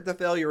 Look at the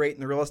failure rate in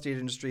the real estate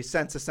industry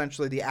since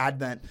essentially the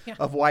advent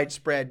of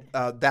widespread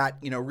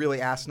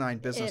really asinine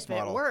business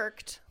model. If it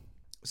worked.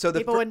 So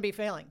people wouldn't be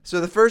failing. So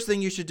the first thing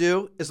you should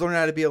do is learn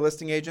how to be a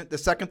listing agent. The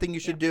second thing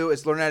you should do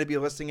is learn how to be a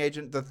listing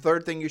agent. The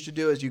third thing you should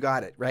do is you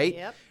got it, right?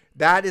 Yep.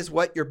 That is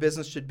what your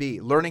business should be.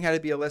 Learning how to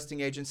be a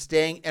listing agent,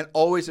 staying and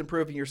always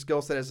improving your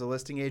skill set as a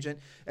listing agent,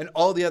 and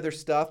all the other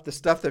stuff, the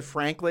stuff that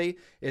frankly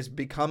is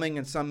becoming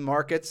in some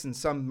markets and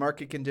some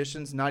market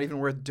conditions not even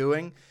worth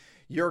doing.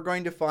 You're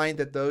going to find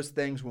that those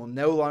things will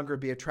no longer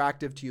be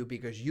attractive to you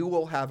because you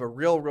will have a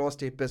real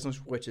estate business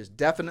which is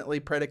definitely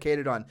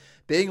predicated on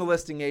being a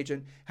listing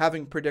agent,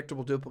 having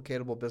predictable,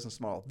 duplicatable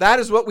business model. That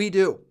is what we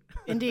do.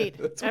 Indeed.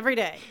 Every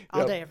day.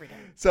 All day, every day.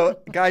 So,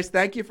 guys,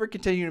 thank you for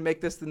continuing to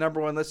make this the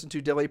number one listened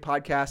to daily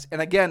podcast.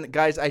 And again,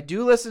 guys, I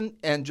do listen,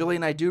 and Julie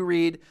and I do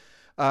read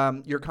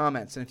your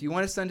comments. And if you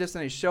want to send us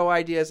any show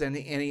ideas,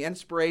 any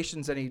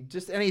inspirations,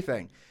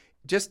 anything,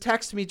 just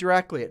text me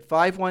directly at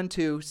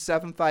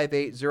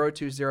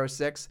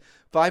 512-758-0206,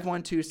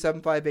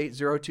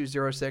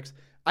 512-758-0206.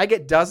 I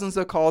get dozens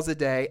of calls a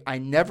day. I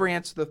never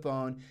answer the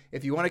phone.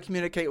 If you want to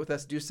communicate with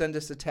us, do send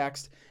us a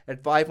text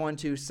at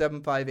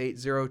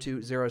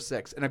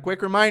 512-758-0206. And a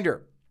quick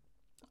reminder,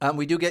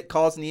 we do get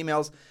calls and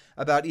emails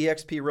about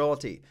eXp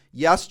Realty.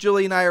 Yes,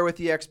 Julie and I are with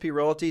eXp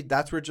Realty.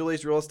 That's where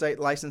Julie's real estate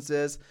license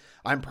is.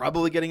 I'm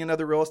probably getting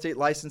another real estate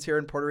license here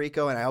in Puerto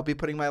Rico, and I'll be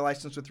putting my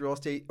license with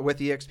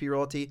eXp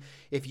Realty.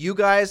 If you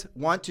guys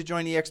want to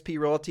join eXp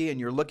Realty and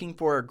you're looking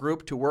for a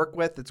group to work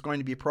with that's going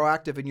to be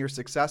proactive in your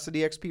success at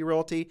eXp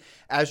Realty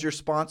as your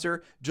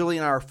sponsor, Julie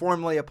and I are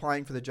formally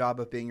applying for the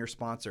job of being your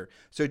sponsor.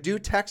 So do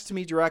text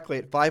me directly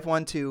at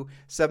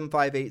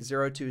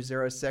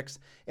 512-758-0206.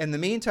 In the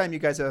meantime, you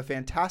guys have a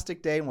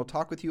fantastic day, and we'll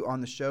talk with you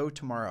on the show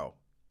tomorrow.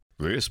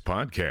 This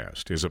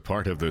podcast is a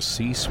part of the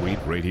C-Suite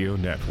Radio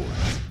Network.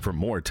 For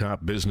more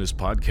top business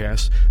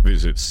podcasts,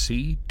 visit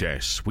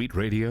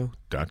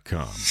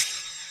c-suiteradio.com.